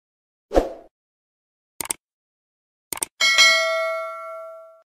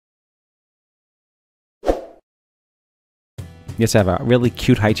Yes, I have a really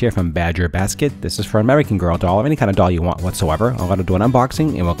cute high chair from Badger Basket. This is for an American Girl doll or any kind of doll you want whatsoever. I'm going to do an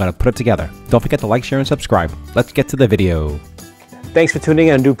unboxing and we're going to put it together. Don't forget to like, share, and subscribe. Let's get to the video. Thanks for tuning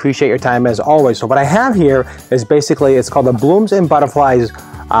in. I do appreciate your time as always. So what I have here is basically, it's called the Blooms and Butterflies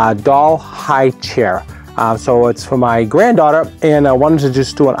doll high chair. So it's for my granddaughter, and I wanted to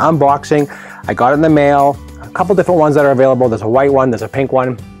just do an unboxing. I got it in the mail, a couple different ones that are available. There's a white one, there's a pink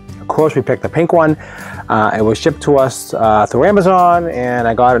one. Of course, we picked the pink one. It was shipped to us through Amazon, and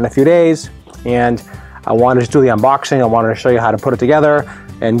I got it in a few days. And I wanted to do the unboxing. I wanted to show you how to put it together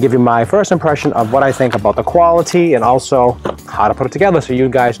and give you my first impression of what I think about the quality and also how to put it together so you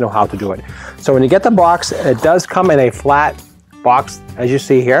guys know how to do it. So when you get the box, it does come in a flat box, as you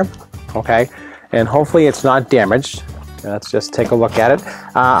see here, okay? And hopefully it's not damaged. Let's just take a look at it.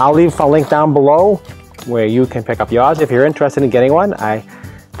 I'll leave a link down below where you can pick up yours if you're interested in getting one. I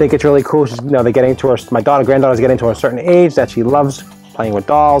think it's really cool. You know, they're getting to her, my granddaughter's getting to a certain age that she loves playing with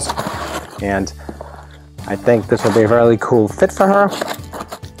dolls, and I think this will be a really cool fit for her.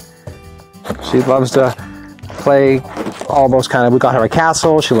 She loves to play all those kind of, we got her a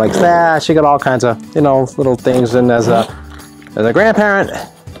castle, she likes that. She got all kinds of, you know, little things. And as a grandparent,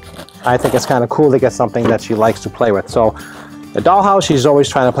 I think it's kind of cool to get something that she likes to play with. So the dollhouse, she's always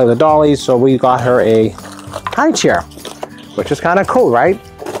trying to play with the dollies, so we got her a high chair, which is kind of cool, right?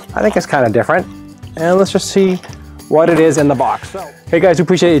 I think it's kind of different. And let's just see what it is in the box. So, hey guys, we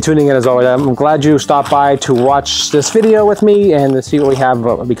appreciate you tuning in as always. I'm glad you stopped by to watch this video with me and to see what we have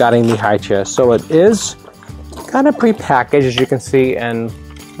regarding the high chair. So it is kind of pre-packaged, as you can see, and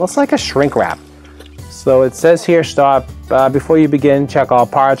looks like a shrink wrap. So it says here, stop before you begin, check all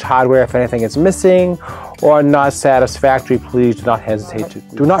parts, hardware. If anything is missing or not satisfactory, please do not hesitate to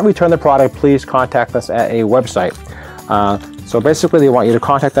do not return the product. Please contact us at a website. So basically, they want you to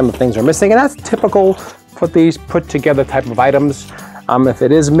contact them if things are missing, and that's typical for these put together type of items. If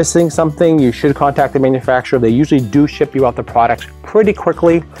it is missing something, you should contact the manufacturer. They usually do ship you out the products pretty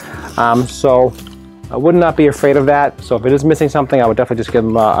quickly. So I would not be afraid of that. So if it is missing something, I would definitely just give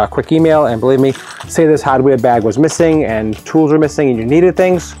them a quick email. And believe me, say this hardware bag was missing and tools were missing and you needed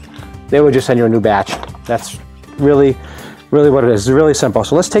things, they would just send you a new batch. That's really what it is. It's really simple.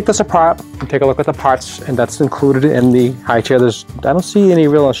 So let's take this apart and take a look at the parts, and that's included in the high chair. I don't see any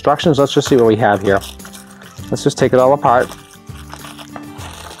real instructions. Let's just see what we have here. Let's just take it all apart.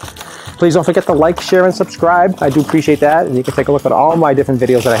 Please don't forget to like, share, and subscribe. I do appreciate that. And you can take a look at all my different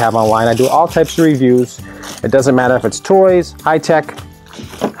videos that I have online. I do all types of reviews. It doesn't matter if it's toys, high-tech,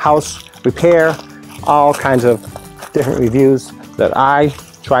 house, repair, all kinds of different reviews that I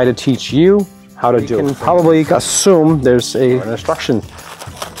try to teach you how to do. You can probably assume there's an instruction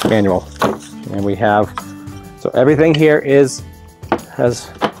manual. And we have, so everything here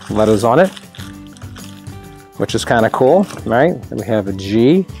has letters on it, which is kind of cool, right? Then we have a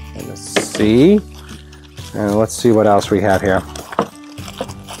G and a C, and let's see what else we have here.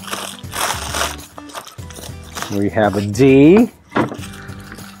 We have a D,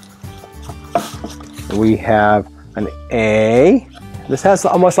 we have an A. This has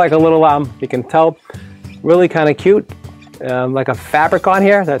almost like a little, you can tell, really kind of cute, like a fabric on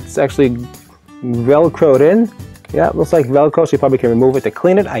here that's actually Velcroed in. Yeah, it looks like Velcro, so you probably can remove it to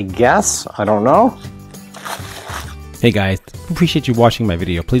clean it, I guess. I don't know. Hey guys, appreciate you watching my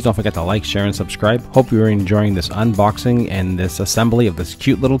video. Please don't forget to like, share, and subscribe. Hope you're enjoying this unboxing and this assembly of this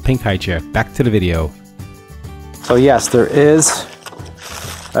cute little pink high chair. Back to the video. So yes, there is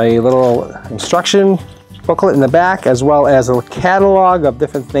a little instruction booklet in the back, as well as a catalog of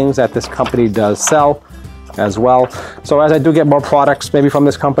different things that this company does sell as well. So as I do get more products maybe from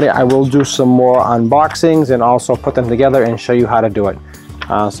this company, I will do some more unboxings and also put them together and show you how to do it.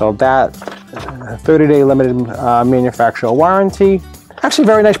 So that 30-day limited manufacturer warranty. Actually,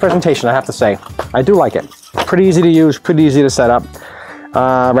 very nice presentation, I have to say. I do like it. Pretty easy to use, pretty easy to set up.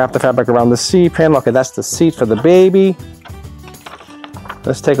 Wrap the fabric around the seat panel. Okay, that's the seat for the baby.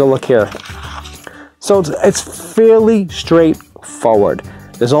 Let's take a look here. So it's fairly straightforward.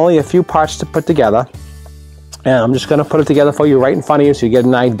 There's only a few parts to put together, and I'm just going to put it together for you right in front of you so you get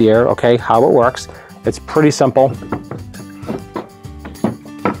an idea, okay, how it works. It's pretty simple.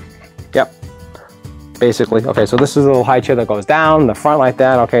 Yep, basically. Okay, so this is a little high chair that goes down the front like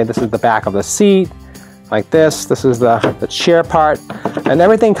that. Okay, this is the back of the seat like this. This is the chair part, and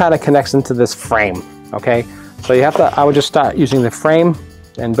everything kind of connects into this frame. Okay, so you have to, I would just start using the frame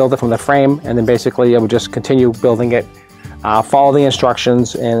and build it from the frame, and then basically I would just continue building it, follow the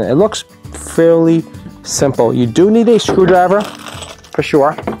instructions, and it looks fairly simple. You do need a screwdriver for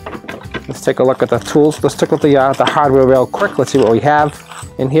sure. Let's take a look at the tools. Let's take a look at the hardware real quick. Let's see what we have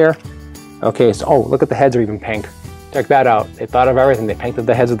in here. Okay, so, oh, look at the heads are even pink. Check that out. They thought of everything. They painted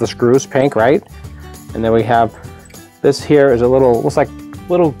the heads of the screws pink, right? And then we have this here is a little, looks like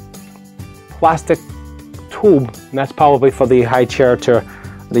little plastic tube, and that's probably for the high chair to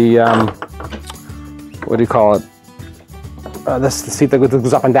the, what do you call it? This the seat that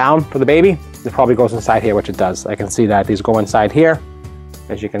goes up and down for the baby. It probably goes inside here, which it does. I can see that. These go inside here,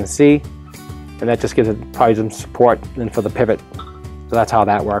 as you can see. And that just gives it probably some support then for the pivot. So that's how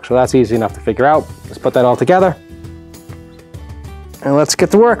that works. So that's easy enough to figure out. Let's put that all together. And let's get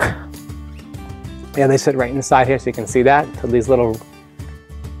to work. Yeah, they sit right inside here, so you can see that. So these little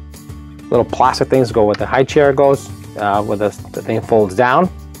plastic things go with the high chair goes, where the thing folds down.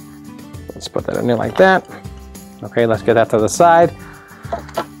 Let's put that in there like that. Okay, let's get that to the side.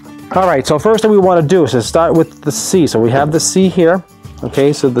 All right, so first thing we want to do is to start with the C. So we have the C here.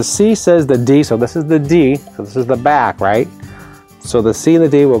 Okay, so the C says the D, so this is the D, so this is the back, right? So the C and the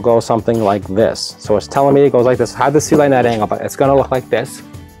D will go something like this. So it's telling me it goes like this. Have the C line at angle, but it's gonna look like this.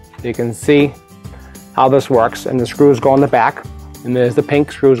 You can see how this works, and the screws go in the back, and there's the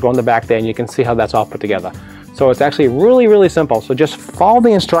pink screws go in the back there, and you can see how that's all put together. So it's actually really, really simple. So just follow the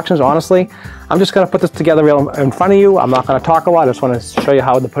instructions, honestly. I'm just gonna put this together real in front of you. I'm not gonna talk a lot, I just wanna show you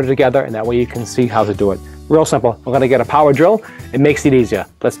how to put it together, and that way you can see how to do it. Real simple. We're gonna get a power drill. It makes it easier.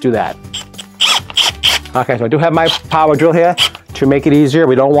 Let's do that. Okay, so I do have my power drill here to make it easier.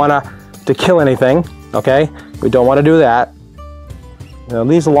 We don't want to kill anything, okay? We don't want to do that. Now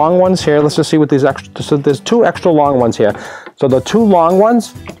these long ones here, let's just see what these extra, so there's two extra long ones here. So the two long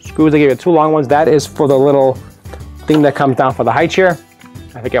ones, screws they give you two long ones, that is for the little thing that comes down for the high chair.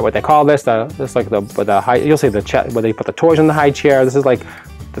 I forget what they call this. This like the high, you'll see the where they put the toys in the high chair. This is like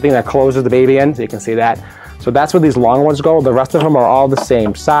the thing that closes the baby in, so you can see that. So that's where these long ones go. The rest of them are all the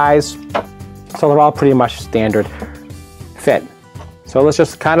same size. So they're all pretty much standard fit. So let's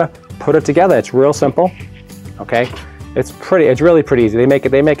just kind of put it together. It's real simple, okay? It's really pretty easy. They make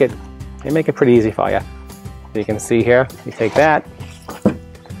it pretty easy for you. So you can see here, you take that,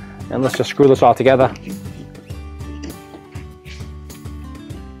 and let's just screw this all together.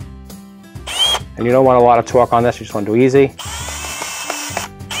 And you don't want a lot of torque on this, you just want to do easy.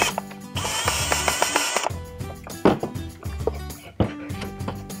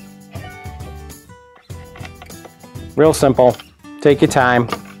 Real simple, take your time.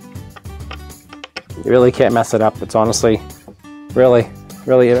 You really can't mess it up. It's honestly, really,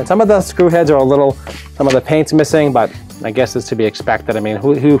 some of the screw heads are some of the paint's missing, but I guess it's to be expected. I mean,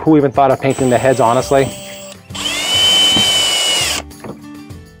 who even thought of painting the heads, honestly?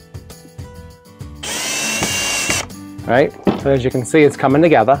 Right, so as you can see, it's coming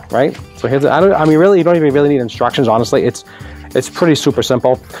together, right? So here's, I mean, really, you don't even really need instructions, honestly. It's pretty super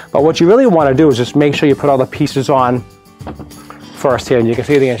simple. But what you really want to do is just make sure you put all the pieces on first here, and you can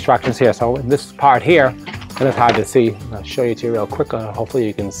see the instructions here. So in this part here, and it's hard to see, I'll show you to you real quick, hopefully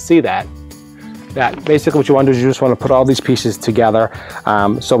you can see that. That basically what you want to do is you just want to put all these pieces together.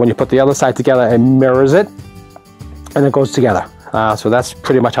 So when you put the other side together, it mirrors it, and it goes together. So that's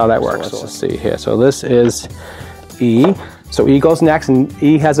pretty much how that works. So let's see here. So this is E. So E goes next, and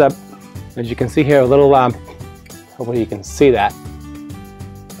E has a, as you can see here, a little, hopefully you can see that.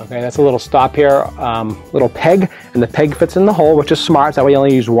 Okay, that's a little stop here, little peg, and the peg fits in the hole, which is smart. That way you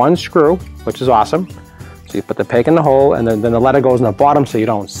only use one screw, which is awesome. So you put the peg in the hole, and then the letter goes in the bottom so you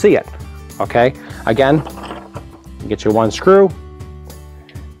don't see it. Okay, again, you get your one screw,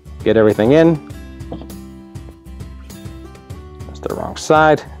 get everything in. That's the wrong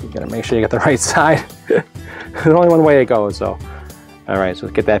side. You gotta make sure you get the right side. There's only one way it goes, so. All right, so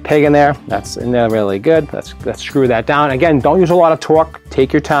let's get that peg in there. That's in there really good. Let's screw that down. Again, don't use a lot of torque.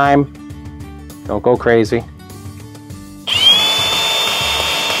 Take your time. Don't go crazy.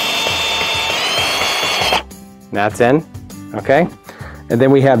 That's in, okay? And then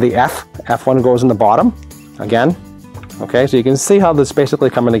we have the F. F1 goes in the bottom, again. Okay, so you can see how this is basically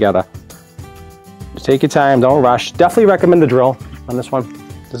coming together. Just take your time, don't rush. Definitely recommend the drill on this one.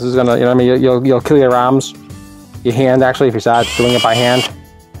 This is gonna, you know what I mean, you'll kill your arms. Your hand, actually, if you start doing it by hand.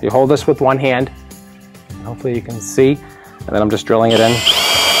 You hold this with one hand. Hopefully you can see. And then I'm just drilling it in.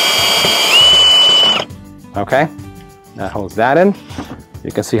 Okay, that holds that in.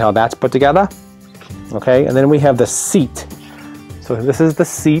 You can see how that's put together. Okay, and then we have the seat. So this is the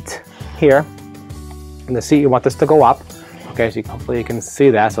seat here. And the seat, you want this to go up. Okay, so hopefully you can see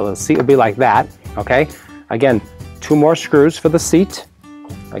that. So the seat will be like that. Okay, again, 2 more screws for the seat.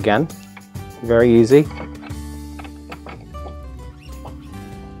 Again, very easy.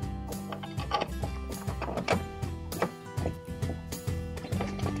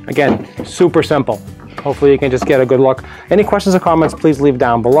 Again, super simple. Hopefully you can just get a good look. Any questions or comments, please leave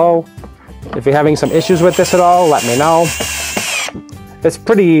down below. If you're having some issues with this at all, let me know. It's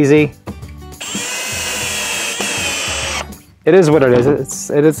pretty easy. It is what it is.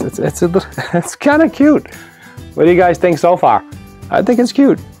 It's kind of cute. What do you guys think so far? I think it's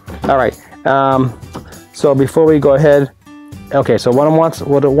cute. All right. So before we go ahead, okay. So what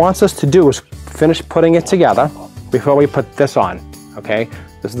it wants us to do is finish putting it together before we put this on. Okay.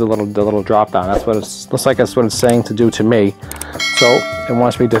 This is the little drop down. That's what looks like. That's what it's saying to do to me. So it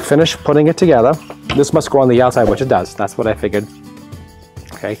wants me to finish putting it together. This must go on the outside, which it does. That's what I figured.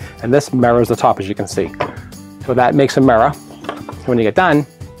 Okay. And this mirrors the top, as you can see. So that makes a mirror. So when you get done,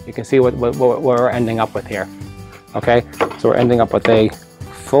 you can see what we're ending up with here. Okay, so we're ending up with a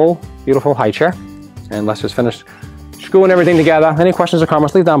full, beautiful high chair. And let's just finish screwing everything together. Any questions or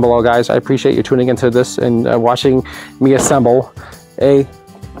comments, leave down below, guys. I appreciate you tuning into this and watching me assemble a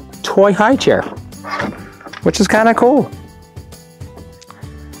toy high chair, which is kind of cool.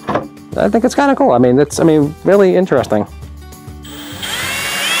 I think it's kind of cool. I mean, really interesting.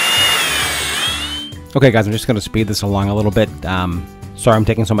 Okay guys, I'm just going to speed this along a little bit. Sorry I'm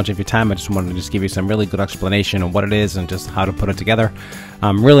taking so much of your time. I just wanted to just give you some really good explanation of what it is and just how to put it together.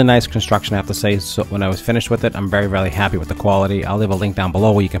 Really nice construction, I have to say. So when I was finished with it, I'm very, very happy with the quality. I'll leave a link down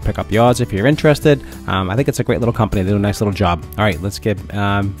below where you can pick up yours if you're interested. I think it's a great little company. They do a nice little job. All right, let's get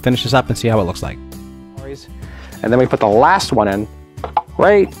finish this up and see how it looks like. And then we put the last one in,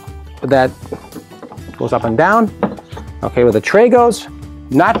 right? That goes up and down. Okay, where the tray goes.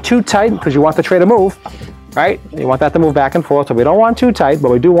 Not too tight because you want the tray to move, right? You want that to move back and forth, so we don't want too tight, but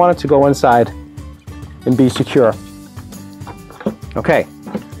we do want it to go inside and be secure. Okay,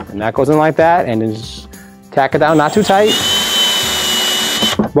 and that goes in like that, and then just tack it down, not too tight.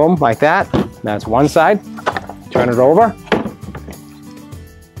 Boom, like that. That's one side. Turn it over.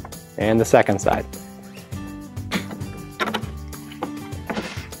 And the second side.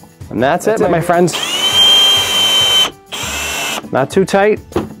 And that's it, my friends. Not too tight,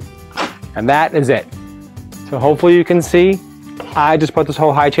 and that is it. So hopefully you can see, I just put this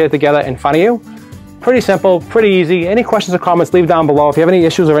whole high chair together in front of you. Pretty simple, pretty easy. Any questions or comments, leave down below. If you have any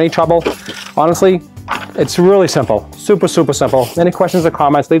issues or any trouble, honestly, it's really simple. Super, super simple. Any questions or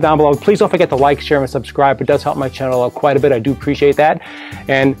comments, leave down below. Please don't forget to like, share, and subscribe. It does help my channel out quite a bit. I do appreciate that.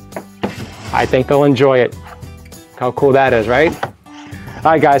 And I think they'll enjoy it. How cool that is, right? All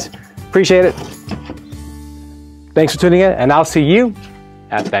right, guys, appreciate it. Thanks for tuning in, and I'll see you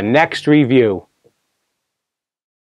at the next review.